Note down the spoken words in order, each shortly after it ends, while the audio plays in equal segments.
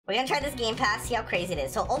We're gonna try this game pass, see how crazy it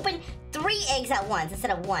is. So open 3 eggs at once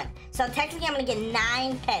instead of 1. So technically I'm gonna get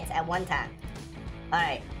 9 pets at one time.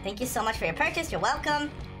 Alright, thank you so much for your purchase, you're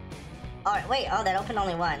welcome. Alright, wait, oh, that opened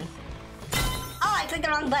only 1. Oh, I clicked the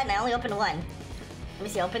wrong button, I only opened 1. Let me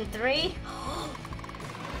see, open 3.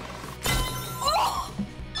 Oh!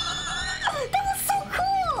 That was so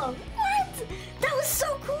cool! What? That was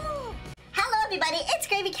so cool! Hello everybody, it's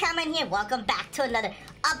Gravycatman here. Welcome back to another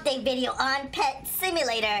update video on Pet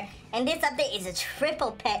Simulator. And this update is a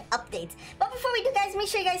triple pet update. But before we do, guys, make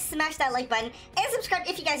sure you guys smash that like button and subscribe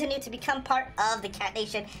if you guys are new to become part of the Cat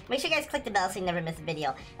Nation. Make sure you guys click the bell so you never miss a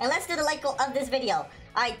video. And let's do the like goal of this video.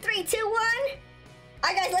 Alright, 3, 2, 1.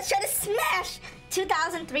 Alright guys, let's try to smash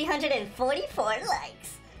 2,344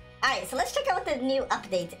 likes. Alright, so let's check out what the new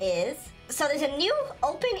update is. So there's a new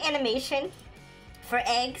open animation for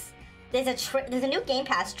eggs. There's a new game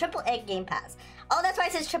pass, triple egg game pass. Oh, that's why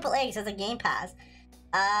it says triple eggs as a game pass.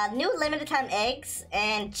 New limited time eggs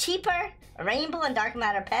and cheaper rainbow and dark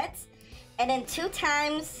matter pets. And then 2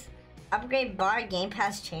 times upgrade bar game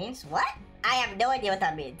pass change. What? I have no idea what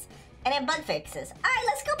that means. And then bug fixes. Alright,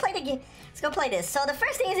 let's go play the game. Let's go play this. So the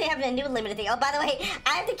first thing is they have a new limited thing. Oh, by the way,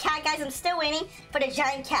 I have the cat, guys. I'm still waiting for the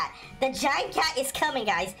giant cat. The giant cat is coming,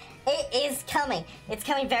 guys. It is coming. It's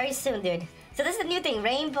coming very soon, dude. So this is a new thing.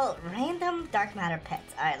 Rainbow, random dark matter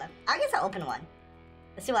pets. Alright, I guess I'll open one.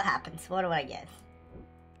 Let's see what happens. What do I get?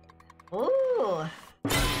 Ooh.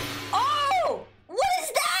 Oh! What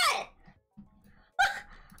is that?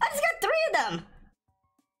 I just got 3 of them.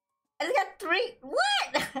 I just got 3.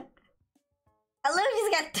 What? I literally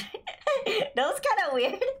just got 3. That was kind of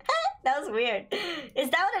weird. That was weird. Is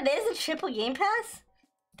that what it is? A triple game pass?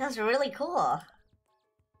 That was really cool.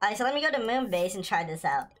 Alright, so let me go to Moonbase and try this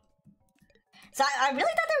out. So I really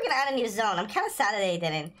thought they were going to add a new zone. I'm kind of sad that they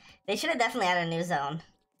didn't. They should have definitely added a new zone.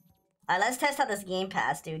 Alright, let's test out this game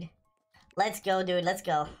pass, dude. Let's go, dude. Let's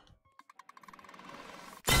go.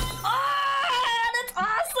 Oh, that's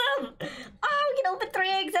awesome! Oh, we can open 3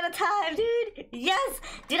 eggs at a time, dude. Yes!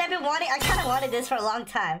 Dude, I kind of wanted this for a long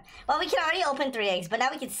time. Well, we can already open 3 eggs, but now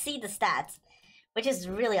we can see the stats, which is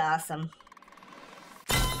really awesome.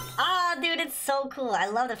 Oh, dude, it's so cool. I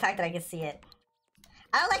love the fact that I can see it.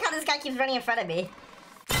 I don't like how this guy keeps running in front of me.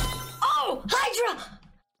 Oh! Hydra!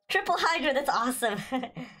 Triple Hydra, that's awesome.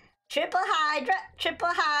 Triple Hydra, triple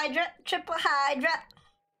Hydra, triple Hydra.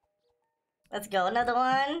 Let's go, another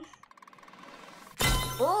one.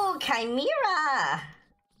 Ooh, Chimera.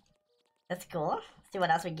 That's cool. Let's see what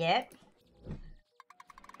else we get.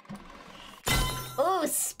 Ooh,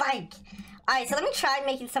 Spike. Alright, so let me try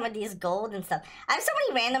making some of these gold and stuff. I have so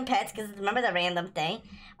many random pets, because remember the random thing?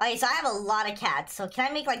 Alright, so I have a lot of cats. So can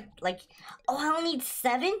I make like... Oh, I only need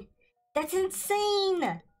 7? That's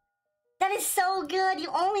insane! That is so good! You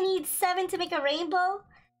only need 7 to make a rainbow?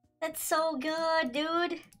 That's so good,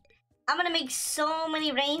 dude! I'm gonna make so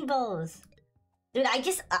many rainbows! Dude, I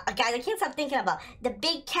just... guys, I can't stop thinking about... The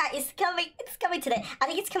big cat is coming! It's coming today! I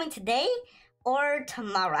think it's coming today or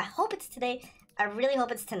tomorrow. I hope it's today. I really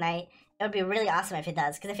hope it's tonight. It would be really awesome if it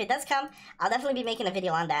does. Because if it does come, I'll definitely be making a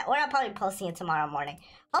video on that. Or I'll probably be posting it tomorrow morning.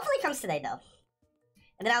 Hopefully it comes today, though.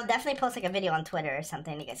 And then I'll definitely post like a video on Twitter or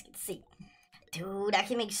something you guys can see. Dude, I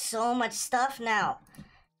can make so much stuff now.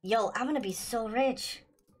 Yo, I'm gonna be so rich.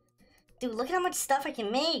 Dude, look at how much stuff I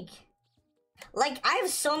can make. Like, I have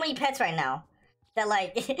so many pets right now. That,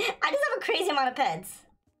 like, I just have a crazy amount of pets.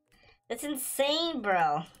 That's insane,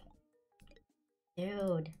 bro.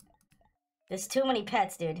 Dude. There's too many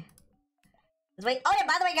pets, dude. Wait, oh yeah,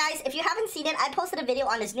 by the way, guys, if you haven't seen it, I posted a video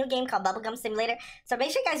on this new game called Bubblegum Simulator. So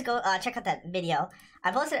make sure you guys go check out that video.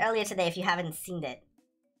 I posted it earlier today if you haven't seen it.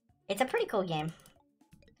 It's a pretty cool game.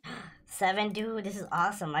 7, dude, this is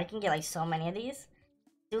awesome. I can get like so many of these.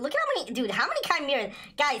 Dude, look at how many, dude, how many chimeras?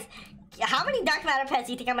 Guys, how many dark matter pets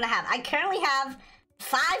do you think I'm gonna have? I currently have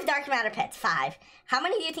 5 dark matter pets, 5. How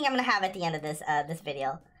many do you think I'm gonna have at the end of this this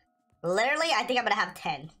video? Literally, I think I'm gonna have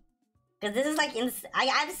 10. Because this is like, I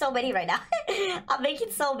have so many right now. I'm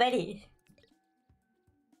making so many.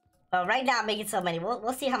 Well, right now I'm making so many.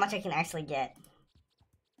 We'll see how much I can actually get.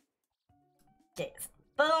 Jeez.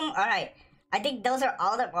 Boom. Alright. I think those are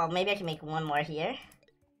all the... Well, maybe I can make one more here.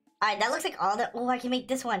 Alright, that looks like all the... Oh, I can make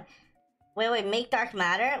this one. Wait. Make dark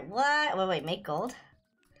matter? What? Wait. Make gold?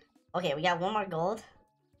 Okay, we got one more gold.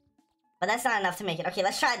 But that's not enough to make it. Okay,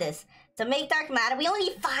 let's try this. So make dark matter. We only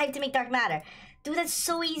need 5 to make dark matter. Dude, that's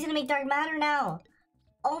so easy to make dark matter now.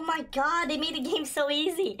 Oh my god, they made the game so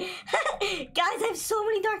easy. Guys, I have so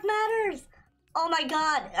many dark matters. Oh my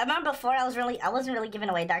god. I remember before I wasn't really giving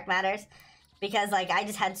away dark matters because like I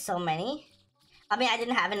just had so many. I mean, I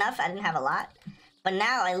didn't have enough. I didn't have a lot. But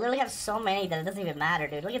now I literally have so many that it doesn't even matter,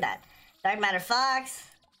 dude. Look at that. Dark matter fox.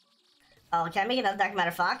 Oh, can I make another dark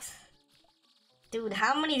matter fox? Dude,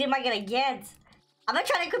 how many am I gonna get? I'm gonna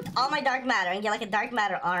try to equip all my dark matter and get like a dark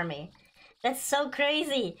matter army. That's so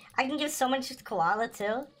crazy. I can give so much to koala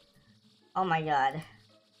too. Oh my god.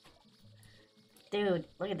 Dude,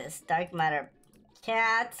 look at this. Dark matter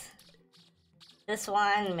cat. This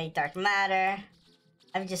one, make dark matter.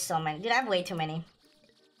 I have just so many. Dude, I have way too many.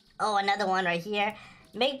 Oh, another one right here.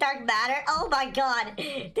 Make dark matter. Oh my god.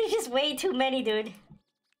 There's just way too many, dude.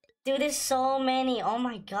 Dude, there's so many. Oh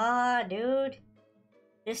my god, dude.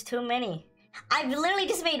 There's too many. I've literally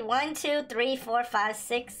just made 1, 2, 3, 4, 5,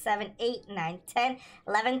 6, 7, 8, 9, 10,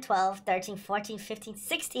 11, 12, 13, 14, 15,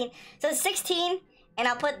 16. So 16, and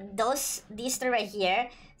I'll put these three right here.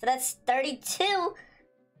 So that's 32.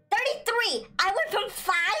 33! I went from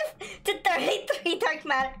 5 to 33 dark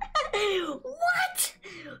matter. What?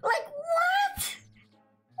 Like, what?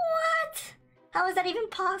 What? How is that even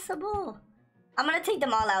possible? I'm gonna take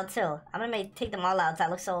them all out too. I'm gonna take them all out so I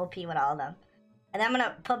look so OP with all of them. And then I'm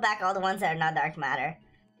gonna put back all the ones that are not dark matter.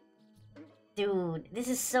 Dude, this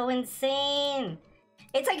is so insane.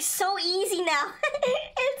 It's like so easy now.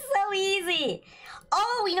 It's so easy.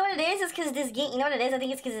 Oh, you know what it is? It's because this game, you know what it is? I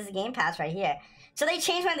think it's because this Game Pass right here. So they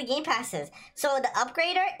changed one of the Game Passes. So the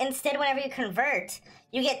upgrader, instead whenever you convert,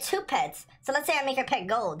 you get 2 pets. So let's say I make a pet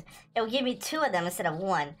gold. It will give me 2 of them instead of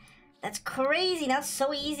 1. That's crazy. Now it's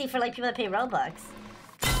so easy for like people that pay Robux.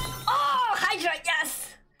 Oh, Hydra, yes!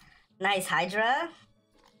 Nice Hydra.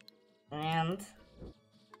 And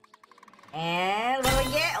what do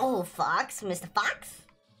we get? Oh, Fox, Mr. Fox.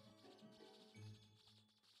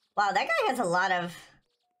 Wow, that guy has a lot of...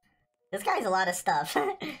 This guy has a lot of stuff.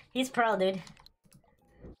 He's pro, dude.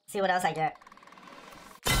 See what else I get.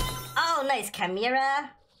 Oh, nice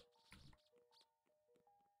Chimera.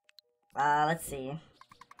 Let's see.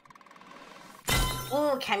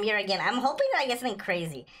 Ooh, Chimera again. I'm hoping that I get something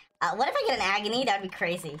crazy. What if I get an Agony? That'd be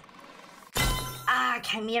crazy. Ah,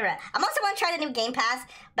 Chimera. I'm also going to try the new Game Pass,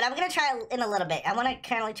 but I'm going to try it in a little bit. I want to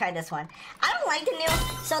currently try this one. I don't like the new...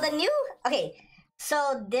 So the new... Okay,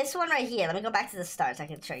 so this one right here. Let me go back to the start so I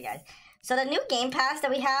can show you guys. So the new Game Pass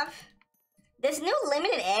that we have... This new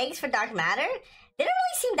limited eggs for dark matter, they don't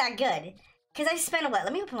really seem that good. Because I spent what?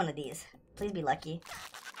 Let me open one of these. Please be lucky.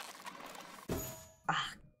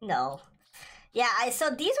 Ah, no. Yeah,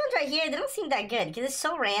 so these ones right here, they don't seem that good. Because it's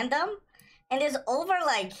so random. And there's over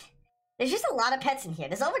like... There's just a lot of pets in here.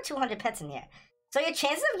 There's over 200 pets in here. So your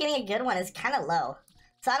chances of getting a good one is kind of low.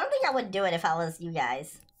 So I don't think I would do it if I was you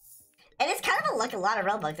guys. And it's kind of a lot of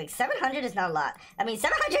Robux. Like, 700 is not a lot. I mean,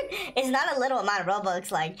 700 is not a little amount of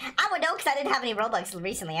Robux. Like, I would know because I didn't have any Robux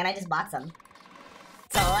recently, and I just bought some.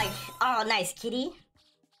 So, like, oh, nice, kitty.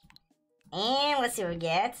 And let's see what we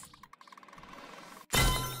get.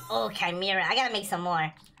 Oh, Chimera. I gotta make some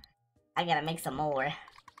more. I gotta make some more.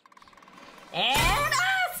 And,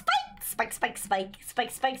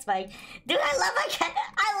 Spike. Dude, I love my cat.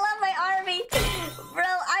 I love my army. Bro,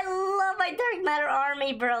 I love my dark matter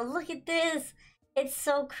army, bro. Look at this. It's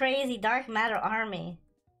so crazy. Dark matter army.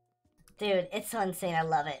 Dude, it's so insane. I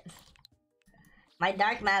love it. My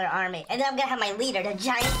dark matter army. And then I'm gonna have my leader, the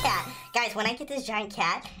giant cat. Guys, when I get this giant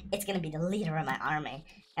cat, it's gonna be the leader of my army.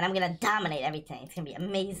 And I'm gonna dominate everything. It's gonna be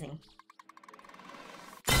amazing.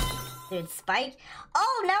 Dude, Spike.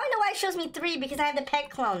 Oh, now I know why it shows me 3, because I have the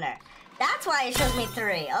pet cloner. That's why it shows me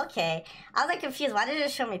 3. Okay. I was like confused. Why did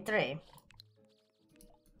it show me 3?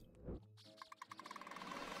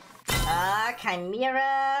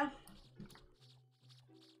 Chimera.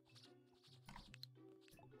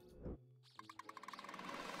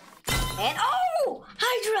 And oh!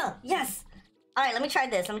 Hydra! Yes! Alright, let me try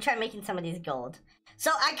this. Let me try making some of these gold.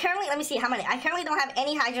 So I currently, let me see how many. I currently don't have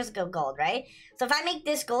any Hydras go gold, right? So if I make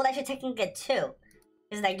this gold, I should technically get 2.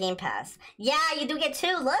 Is that Game Pass? Yeah, you do get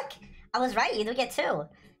 2. Look! I was right, you do get 2. So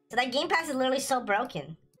that Game Pass is literally so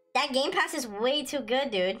broken. That Game Pass is way too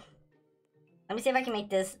good, dude. Let me see if I can make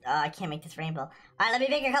this. I can't make this rainbow. Alright, let me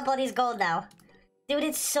make a couple of these gold now. Dude,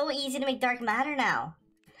 it's so easy to make dark matter now.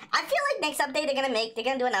 I feel like next update they're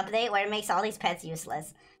gonna do an update where it makes all these pets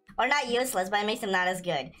useless. Or not useless, but it makes them not as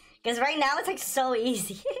good. Because right now it's like so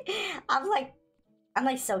easy. I'm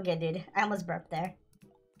like so good, dude. I almost burped there.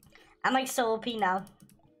 I'm like so OP now.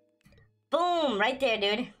 Boom, right there,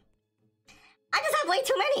 dude. I just have way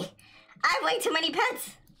too many. I have way too many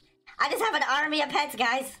pets. I just have an army of pets,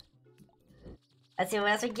 guys. Let's see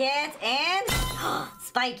what else we get. And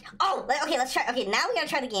Spike. Oh, okay, let's try. Okay, now we gotta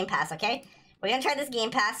try the Game Pass, okay? We're gonna try this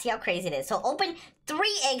Game Pass, see how crazy it is. So open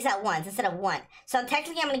 3 eggs at once instead of 1. So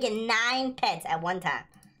technically I'm gonna get 9 pets at one time.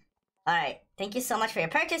 Alright, thank you so much for your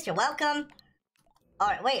purchase. You're welcome.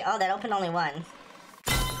 Alright, wait. Oh, that opened only one.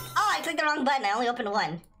 Oh, I clicked the wrong button. I only opened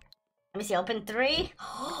one. Let me see. Open 3.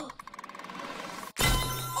 Oh!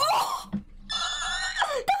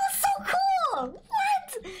 That was so cool! What?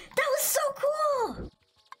 That was so cool!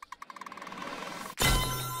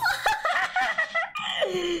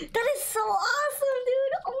 That is so awesome,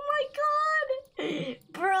 dude! Oh my god!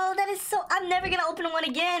 Bro, that is so... I'm never gonna open one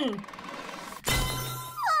again!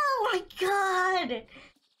 Oh my god!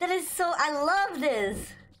 That is so... I love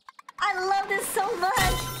this! I love this so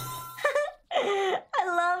much! I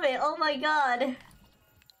love it! Oh my god!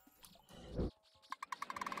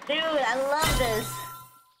 Dude, I love this!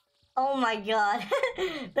 Oh my god.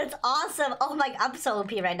 That's awesome! Oh my... I'm so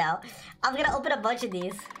OP right now. I'm gonna open a bunch of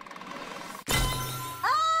these.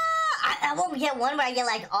 I won't get one where I get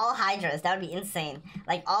like all Hydras. That would be insane.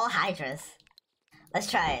 Like all Hydras. Let's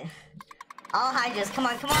try it. All Hydras. Come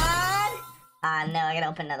on, come on! Ah, no. I gotta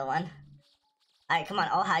open another one. Alright, come on.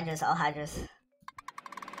 All Hydras, all Hydras.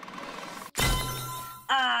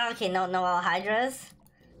 Ah, okay. No, all Hydras.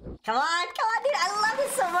 Come on, dude. I love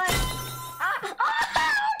this so much.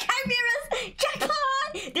 Chimeras!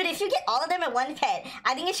 Jackpot! Dude, if you get all of them in one pet,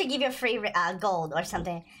 I think it should give you a free gold or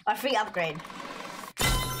something. Or free upgrade.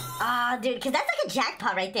 Ah, dude, because that's like a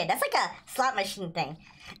jackpot right there. That's like a slot machine thing.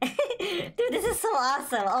 Dude, this is so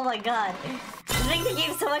awesome. Oh my god. This makes the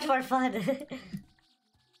game so much more fun.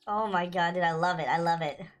 Oh my god, dude, I love it. I love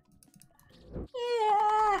it.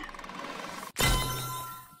 Yeah.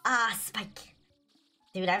 Ah, Spike.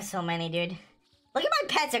 Dude, I have so many, dude. Look at my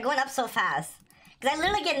pets. They're going up so fast. Because I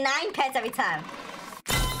literally get 9 pets every time.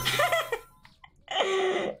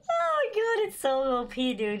 Oh my god, it's so OP,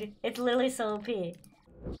 dude. It's literally so OP.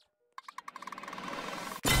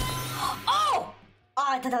 Oh,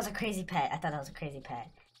 I thought that was a crazy pet.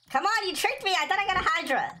 Come on, you tricked me. I thought I got a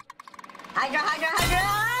Hydra. Hydra.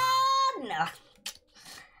 No.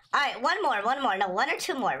 Alright, one more. No, 1 or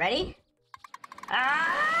 2 more. Ready?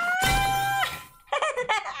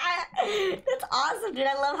 That's awesome, dude.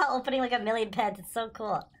 I love how opening like a million pets. It's so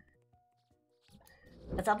cool.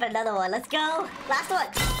 Let's open another one. Let's go. Last one.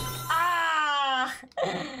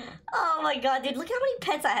 Oh my god, dude. Look how many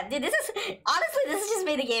pets I have. Dude, this is... Honestly, this has just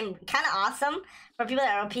made the game kind of awesome for people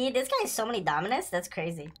that are OP. This guy has so many dominance. That's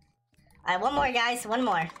crazy. Alright, one more, guys. One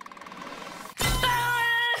more. Alright,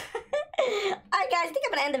 guys. I think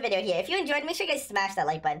I'm going to end the video here. If you enjoyed, make sure you guys smash that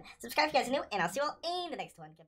like button. Subscribe if you guys are new, and I'll see you all in the next one.